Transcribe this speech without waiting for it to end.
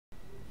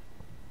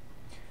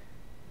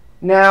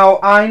Now,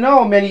 I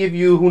know many of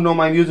you who know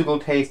my musical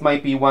taste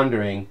might be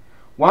wondering,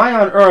 why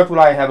on earth would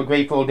I have a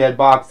Grateful Dead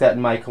box set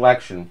in my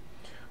collection?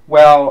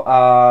 Well,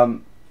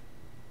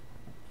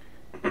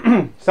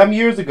 some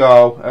years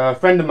ago, a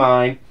friend of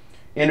mine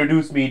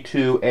introduced me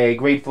to a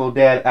Grateful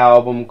Dead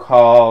album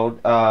called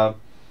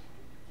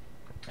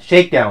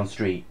Shakedown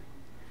Street,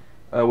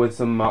 with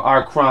some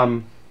R.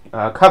 Crumb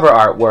cover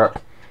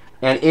artwork,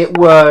 and it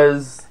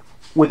was,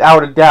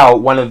 without a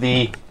doubt, one of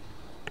the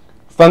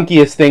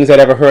funkiest things I'd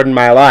ever heard in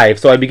my life.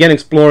 So I began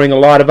exploring a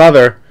lot of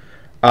other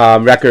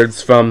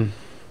records from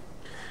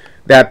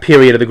that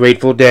period of the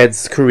Grateful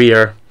Dead's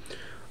career,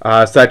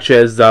 such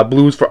as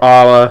Blues for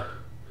Allah,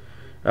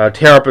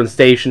 Terrapin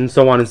Station,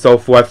 so on and so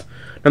forth.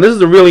 Now this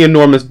is a really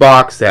enormous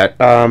box set.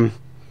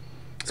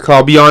 It's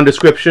called Beyond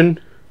Description,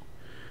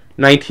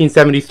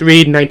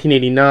 1973 to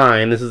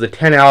 1989. This is a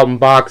 10-album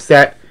box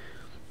set,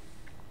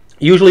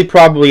 usually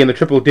probably in the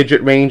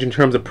triple-digit range in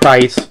terms of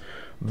price,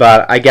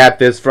 but I got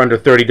this for under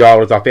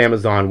 $30 off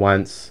Amazon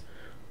once,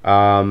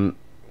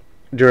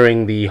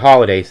 during the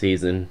holiday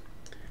season,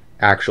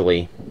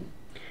 actually.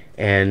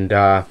 And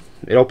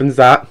it opens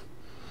up,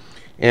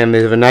 and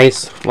there's a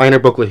nice liner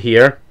booklet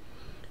here.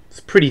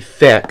 It's pretty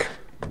thick.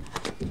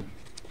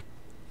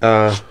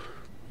 It's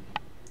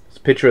a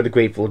picture of the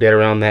Grateful Dead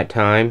around that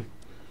time.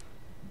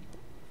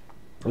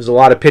 There's a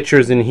lot of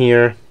pictures in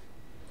here.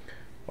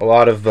 A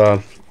lot of,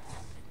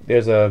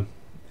 there's a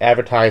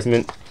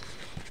advertisement.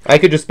 I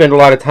could just spend a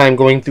lot of time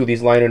going through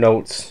these liner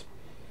notes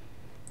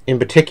in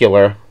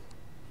particular,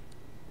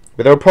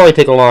 but that would probably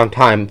take a long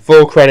time.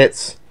 Full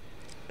credits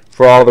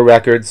for all the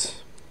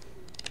records.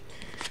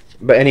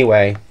 But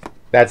anyway,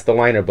 that's the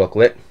liner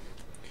booklet.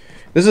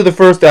 This is the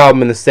first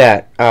album in the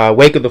set,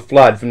 Wake of the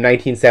Flood from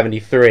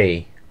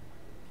 1973.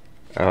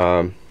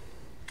 If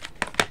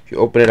you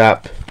open it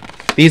up,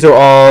 these are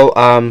all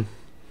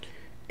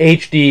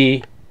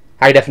HD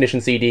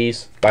high-definition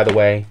CDs, by the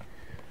way.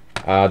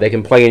 They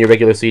can play in your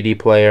regular CD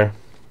player.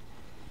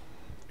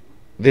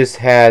 This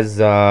has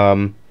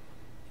several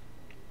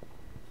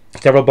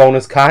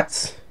bonus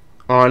cuts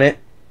on it,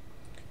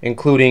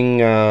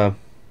 including a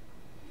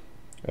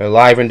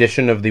live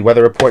rendition of the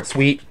Weather Report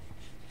suite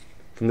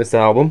from this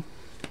album.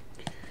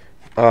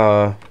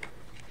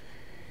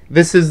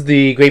 This is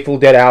the Grateful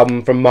Dead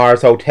album from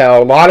Mars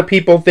Hotel. A lot of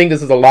people think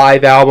this is a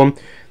live album,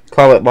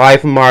 call it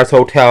Live from Mars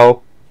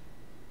Hotel,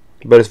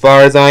 but as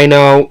far as I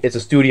know, it's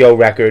a studio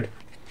record.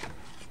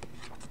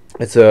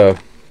 It's one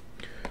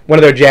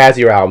of their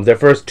jazzier albums. Their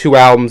first two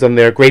albums on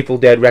their Grateful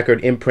Dead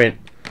record imprint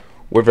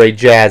were very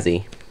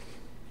jazzy.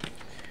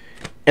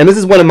 And this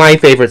is one of my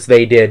favorites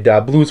they did,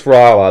 Blues for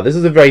Allah. This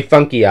is a very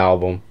funky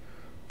album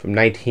from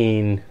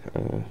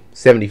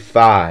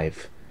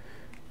 1975. I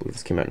believe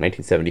this came out in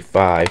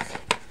 1975.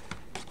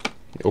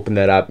 Open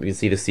that up, you can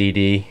see the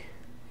CD.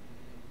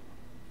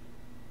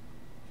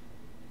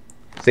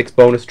 6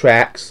 bonus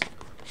tracks.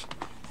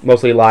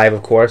 Mostly live,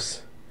 of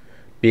course,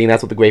 being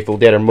that's what the Grateful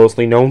Dead are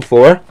mostly known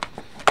for.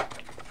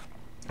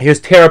 Here's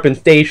Terrapin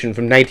Station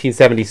from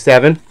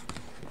 1977.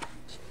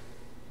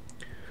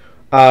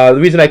 The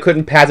reason I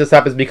couldn't pass this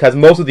up is because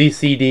most of these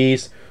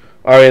CDs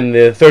are in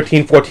the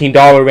 $13,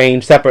 $14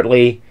 range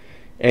separately,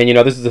 and you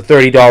know this is a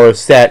 $30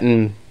 set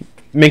and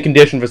mint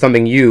condition for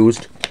something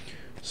used.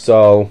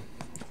 So,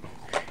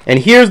 and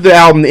here's the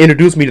album that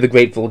introduced me to the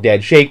Grateful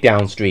Dead,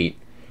 Shakedown Street.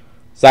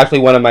 It's actually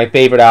one of my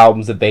favorite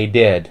albums that they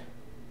did.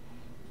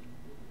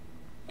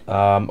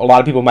 A lot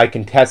of people might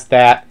contest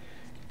that,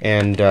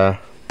 and but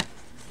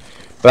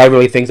I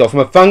really think so.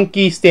 From a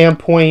funky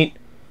standpoint,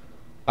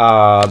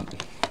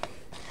 some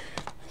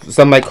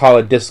might call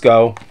it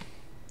disco,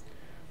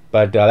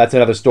 but that's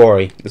another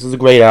story. This is a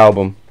great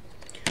album.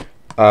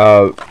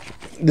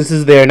 This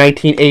is their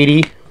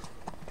 1980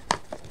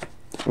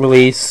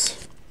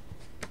 release,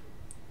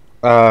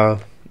 Go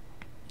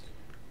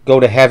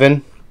to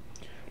Heaven.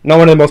 Not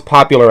one of the most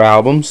popular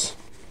albums,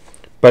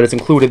 but it's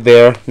included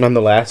there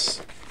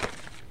nonetheless.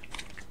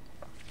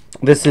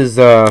 This is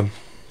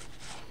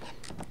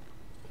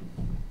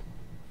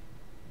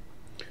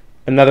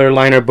another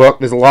liner book.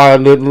 There's a lot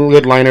of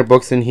good liner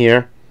books in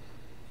here.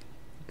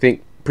 I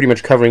think pretty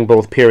much covering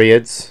both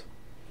periods.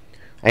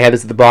 I had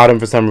this at the bottom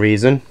for some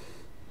reason.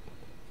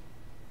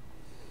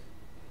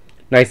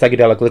 Nice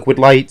psychedelic liquid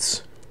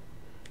lights.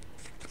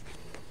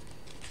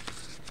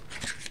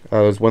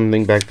 There's one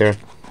thing back there.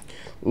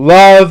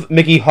 Love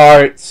Mickey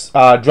Hart's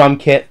drum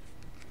kit.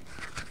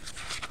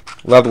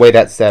 Love the way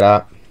that's set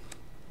up.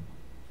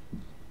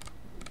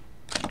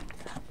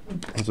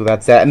 And so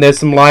that's that. And there's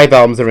some live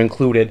albums that are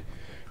included.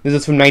 This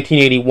is from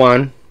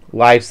 1981,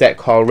 live set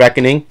called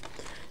Reckoning.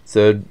 It's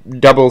a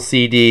double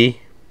CD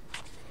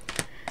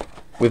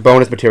with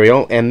bonus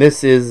material. And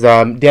this is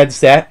Dead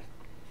Set,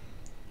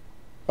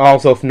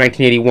 also from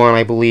 1981,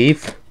 I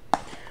believe.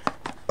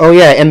 Oh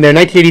yeah, and their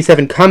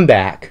 1987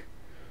 comeback,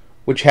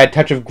 which had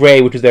Touch of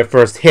Grey, which was their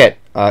first hit,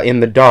 In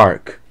the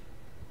Dark.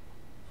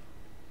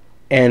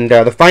 And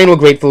the final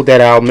Grateful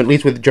Dead album, at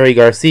least with Jerry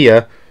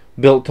Garcia,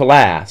 Built to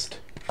Last.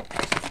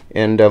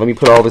 And let me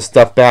put all this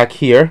stuff back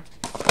here.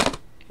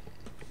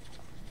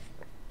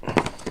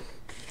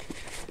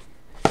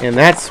 And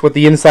that's what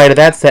the inside of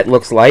that set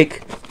looks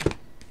like.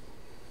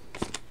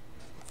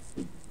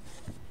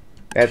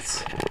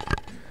 That's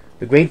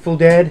the Grateful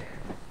Dead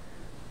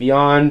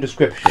Beyond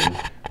Description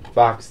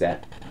box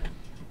set.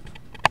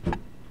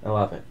 I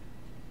love it.